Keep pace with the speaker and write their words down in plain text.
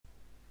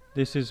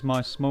This is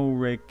my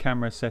SMALLRIG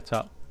camera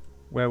setup,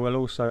 where we'll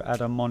also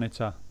add a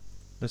monitor.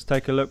 Let's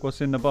take a look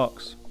what's in the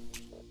box.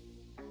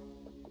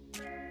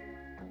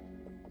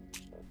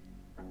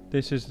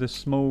 This is the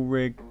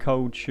SMALLRIG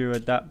cold shoe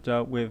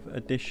adapter with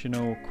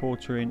additional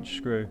 1/4 inch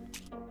screw.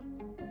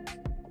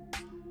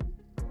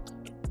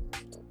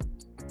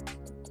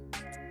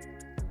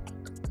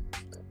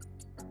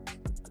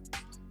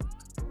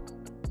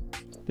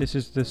 This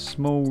is the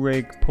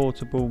SMALLRIG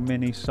portable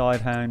mini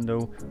side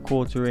handle,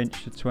 1/4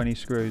 inch to 20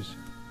 screws.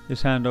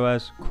 This handle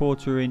has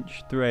 1/4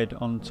 inch thread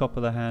on top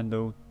of the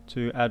handle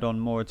to add on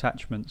more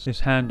attachments.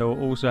 This handle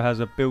also has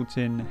a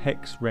built-in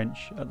hex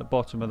wrench at the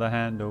bottom of the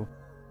handle.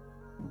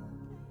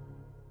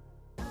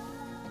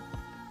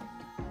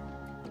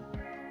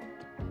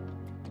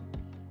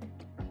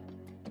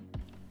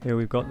 Here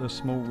we've got the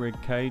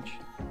SMALLRIG cage.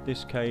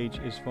 This cage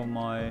is for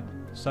my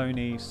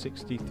Sony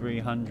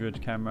 6300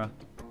 camera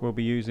we'll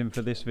be using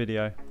for this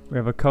video. We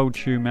have a cold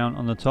shoe mount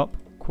on the top,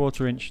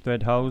 1/4 inch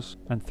thread holes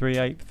and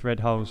 3/8 thread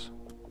holes,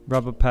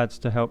 rubber pads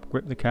to help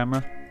grip the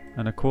camera,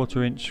 and a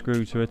 1/4 inch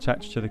screw to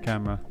attach to the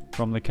camera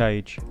from the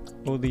cage.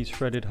 All these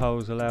threaded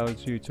holes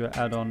allows you to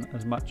add on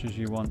as much as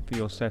you want for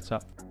your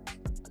setup.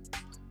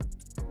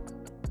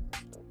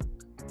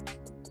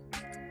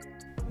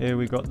 Here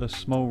we got the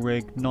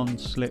SMALLRIG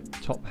non-slip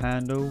top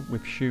handle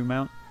with shoe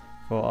mount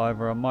for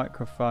either a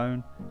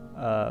microphone,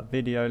 a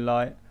video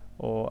light,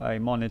 or a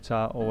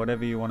monitor, or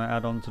whatever you want to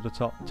add on to the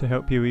top to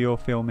help you with your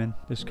filming.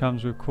 This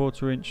comes with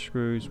 1/4 inch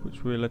screws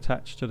which we'll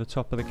attach to the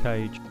top of the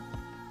cage.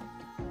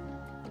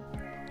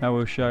 Now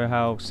we'll show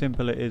how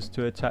simple it is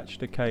to attach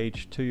the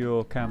cage to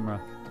your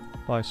camera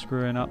by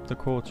screwing up the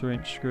 1/4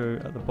 inch screw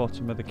at the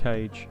bottom of the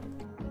cage.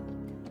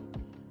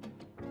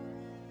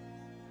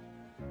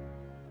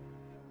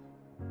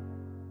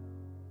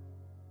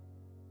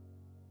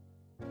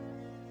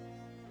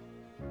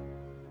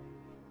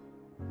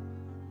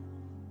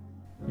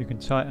 You can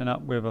tighten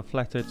up with a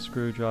flathead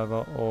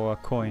screwdriver or a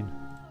coin.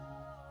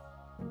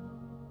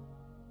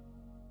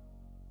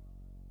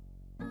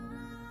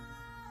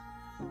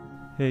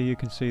 Here you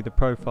can see the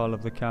profile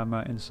of the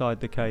camera inside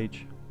the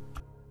cage.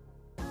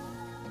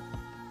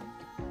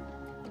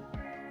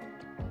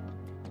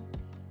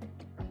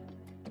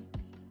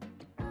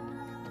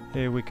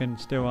 Here we can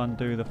still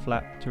undo the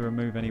flap to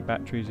remove any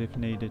batteries if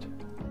needed.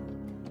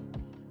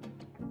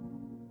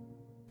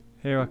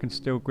 Here I can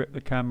still grip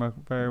the camera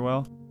very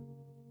well.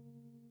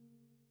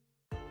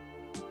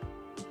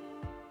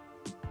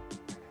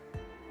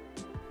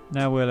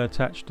 Now we'll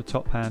attach the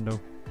top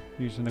handle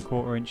using the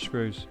 1/4 inch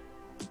screws.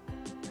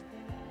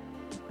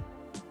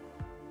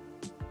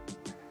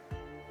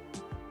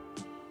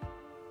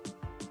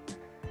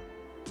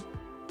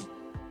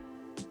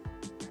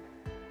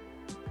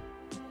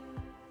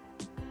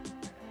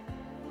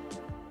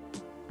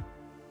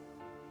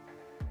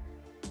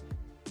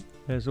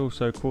 There's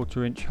also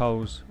 1/4 inch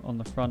holes on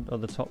the front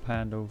of the top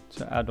handle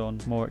to add on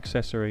more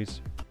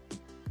accessories.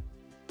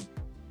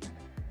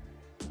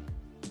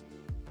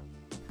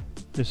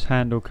 This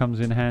handle comes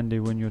in handy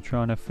when you're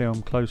trying to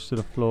film close to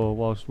the floor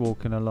whilst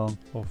walking along,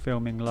 or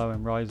filming low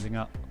and rising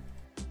up.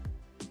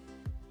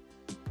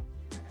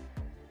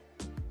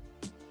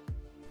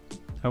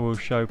 I will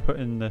show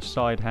putting the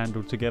side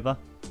handle together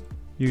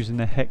using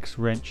the hex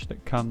wrench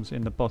that comes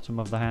in the bottom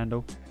of the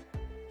handle.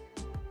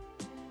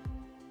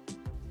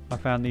 I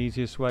found the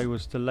easiest way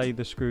was to lay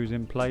the screws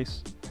in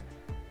place,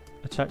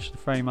 attach the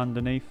frame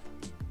underneath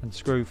and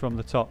screw from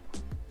the top.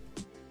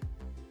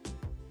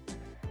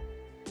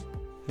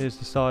 Here's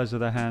the size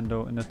of the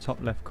handle in the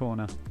top left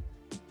corner.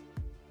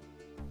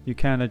 You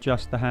can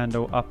adjust the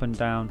handle up and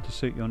down to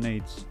suit your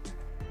needs.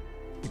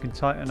 You can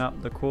tighten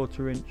up the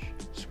 1/4 inch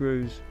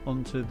screws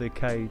onto the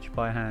cage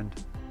by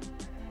hand.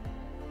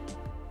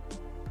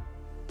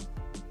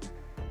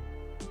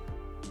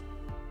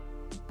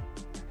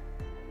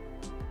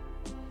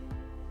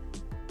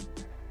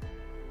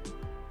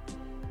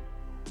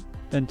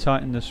 Then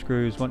tighten the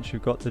screws once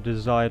you've got the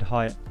desired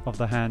height of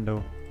the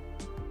handle.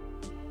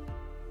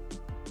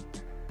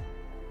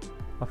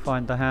 I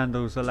find the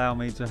handles allow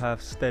me to have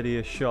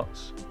steadier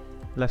shots,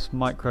 less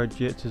micro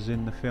jitters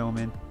in the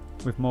filming,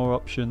 with more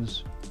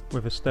options,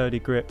 with a sturdy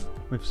grip,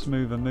 with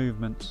smoother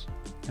movements.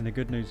 And the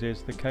good news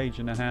is the cage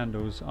and the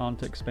handles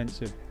aren't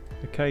expensive.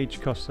 The cage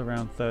costs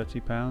around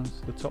 £30,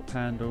 the top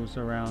handles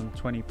around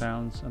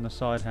 £20 and the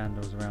side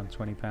handles around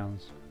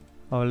 £20.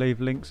 I'll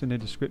leave links in the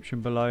description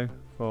below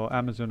for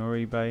Amazon or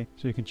eBay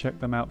so you can check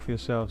them out for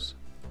yourselves.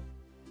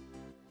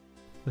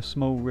 The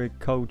SMALLRIG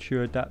cold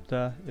shoe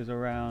adapter is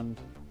around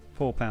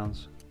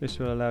 £4. This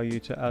will allow you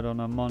to add on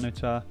a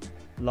monitor,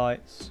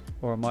 lights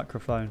or a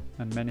microphone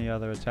and many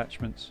other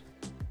attachments.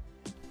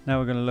 Now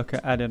we're going to look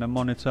at adding a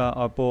monitor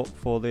I bought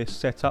for this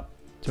setup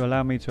to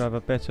allow me to have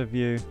a better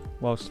view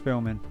whilst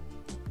filming.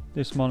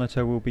 This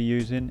monitor we'll be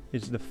using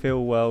is the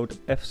feelworld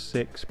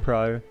F6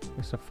 Pro.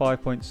 It's a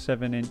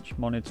 5.7 inch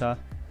monitor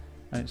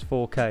and it's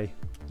 4K.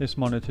 This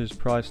monitor is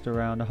priced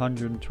around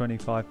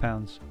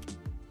 £125.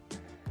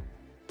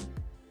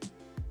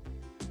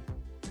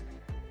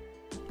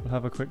 We'll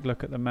have a quick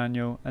look at the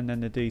manual and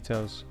then the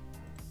details.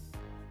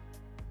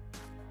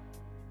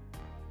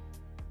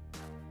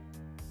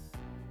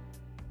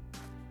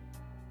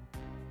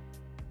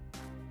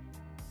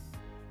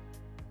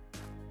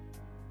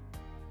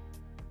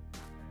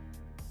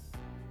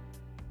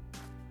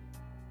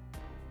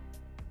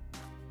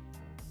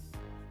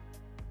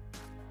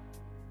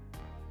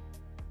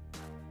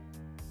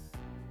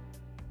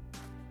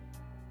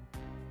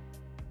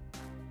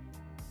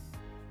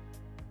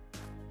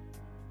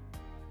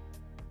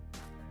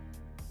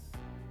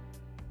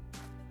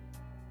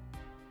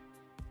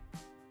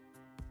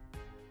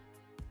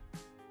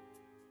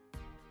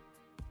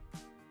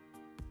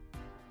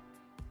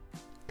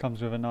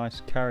 Comes with a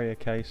nice carrier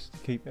case to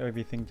keep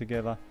everything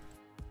together.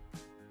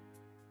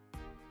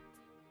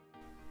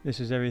 This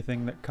is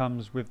everything that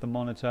comes with the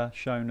monitor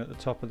shown at the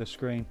top of the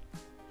screen.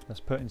 That's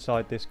put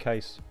inside this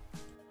case.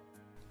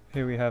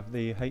 Here we have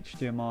the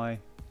HDMI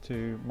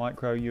to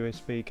micro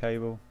USB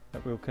cable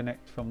that will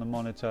connect from the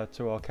monitor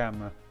to our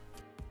camera.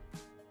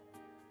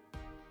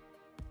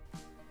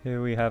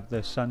 Here we have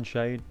the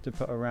sunshade to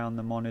put around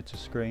the monitor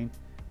screen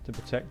to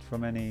protect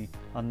from any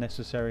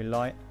unnecessary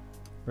light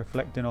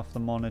reflecting off the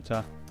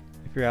monitor.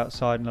 If you're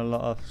outside in a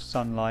lot of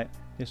sunlight,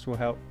 this will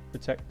help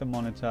protect the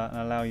monitor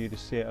and allow you to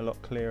see it a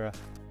lot clearer.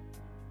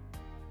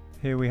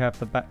 Here we have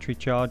the battery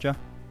charger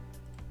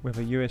with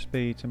a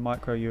USB to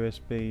micro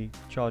USB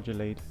charger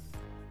lead.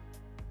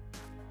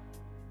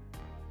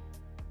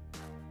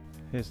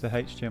 Here's the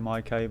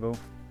HDMI cable.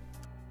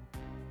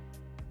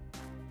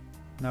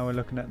 Now we're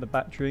looking at the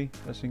battery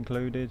that's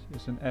included.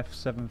 It's an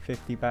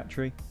F750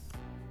 battery.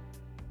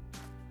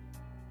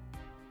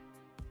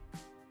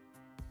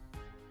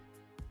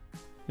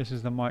 This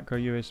is the micro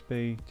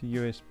USB to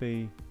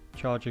USB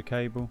charger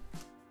cable.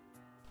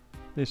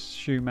 This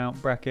shoe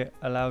mount bracket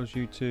allows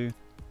you to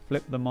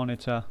flip the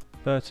monitor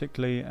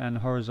vertically and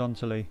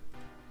horizontally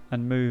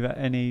and move at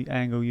any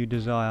angle you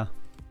desire.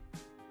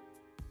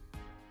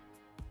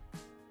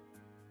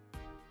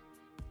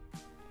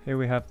 Here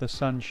we have the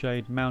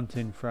sunshade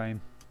mounting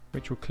frame,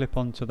 which will clip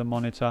onto the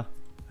monitor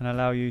and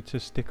allow you to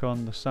stick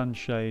on the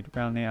sunshade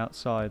around the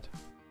outside.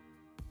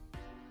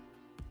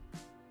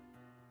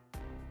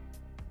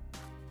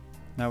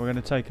 Now we're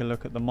going to take a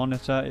look at the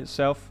monitor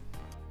itself.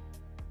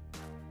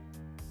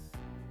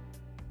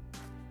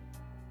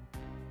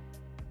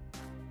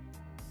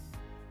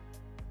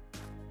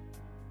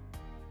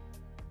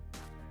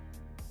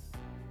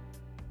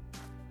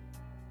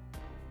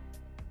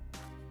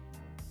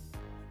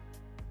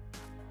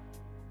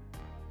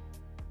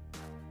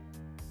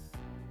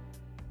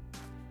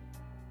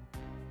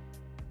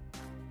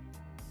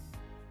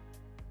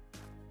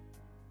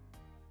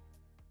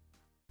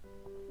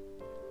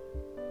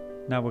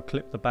 Now we'll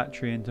clip the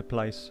battery into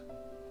place.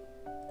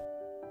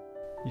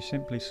 You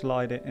simply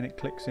slide it and it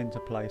clicks into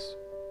place.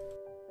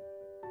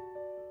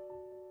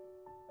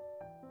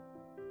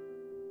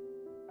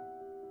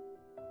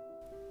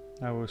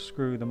 Now we'll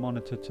screw the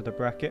monitor to the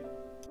bracket.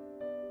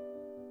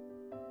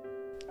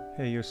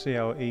 Here you'll see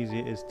how easy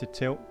it is to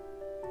tilt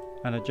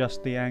and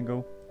adjust the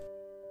angle.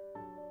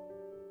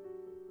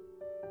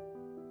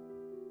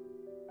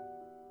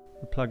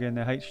 We'll plug in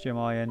the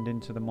HDMI end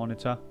into the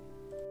monitor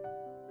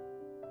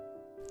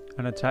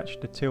and attach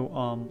the tilt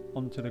arm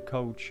onto the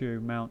cold shoe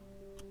mount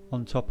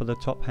on top of the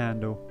top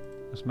handle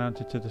that's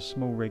mounted to the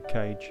Smallrig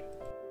Cage.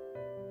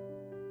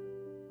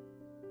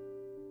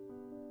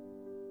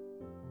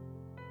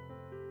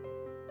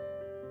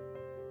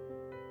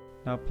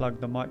 Now plug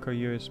the micro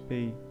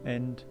USB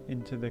end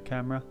into the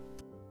camera.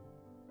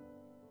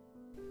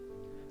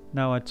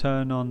 Now I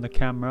turn on the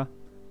camera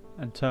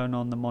and turn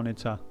on the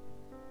monitor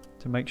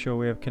to make sure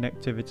we have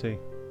connectivity.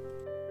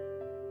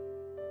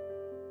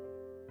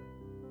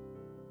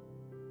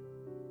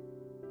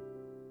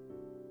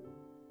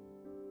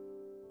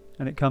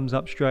 And it comes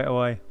up straight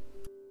away.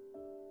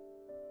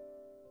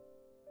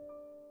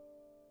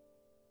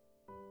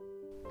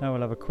 Now we'll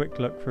have a quick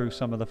look through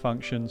some of the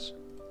functions.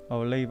 I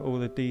will leave all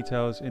the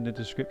details in the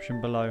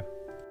description below.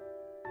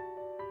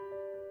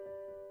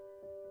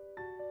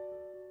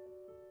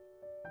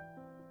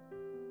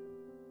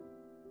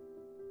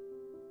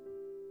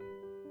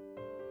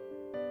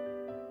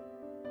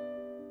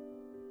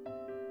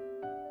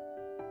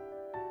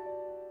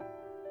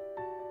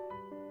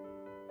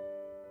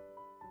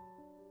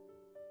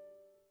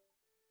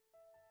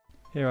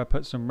 Here I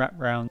put some wrap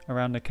round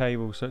around the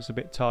cable so it's a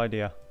bit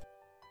tidier.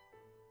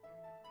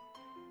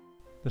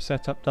 The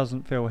setup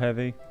doesn't feel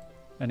heavy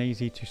and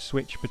easy to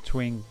switch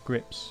between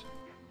grips.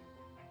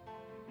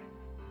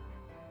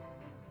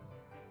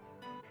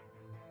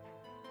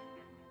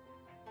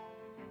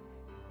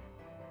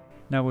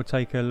 Now we'll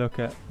take a look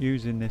at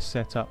using this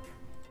setup.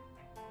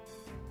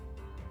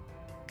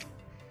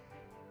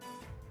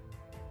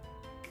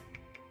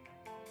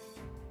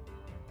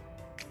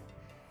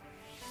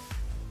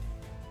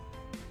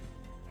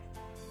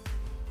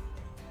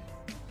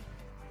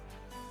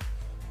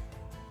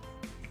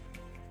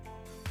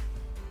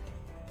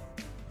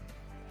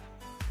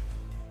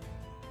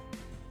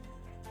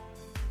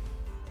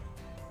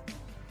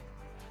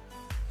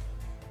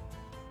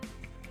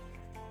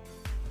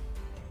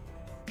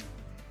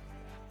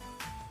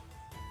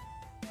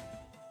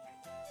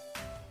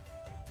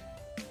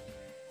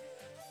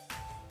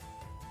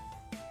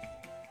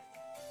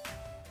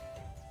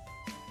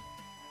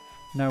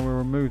 Now we'll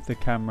remove the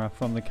camera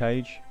from the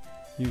cage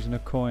using a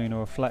coin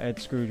or a flathead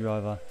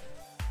screwdriver.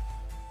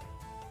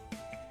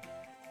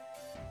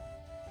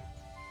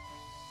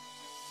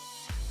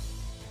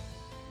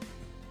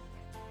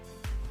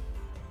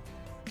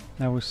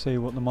 Now we'll see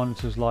what the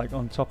monitor's like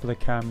on top of the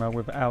camera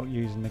without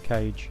using the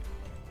cage.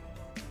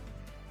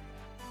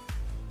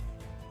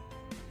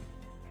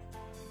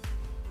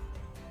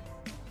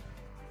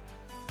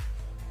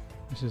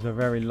 This is a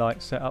very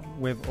light setup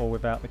with or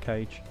without the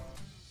cage.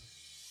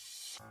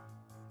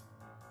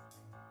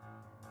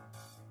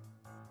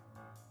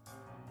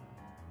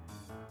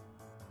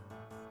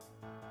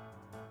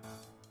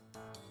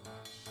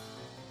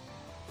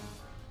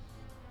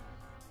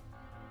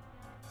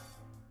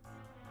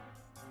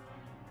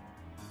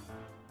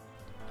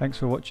 Thanks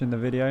for watching the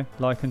video.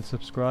 Like and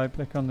subscribe.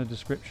 Click on the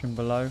description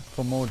below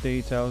for more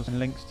details and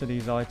links to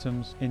these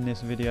items in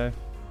this video.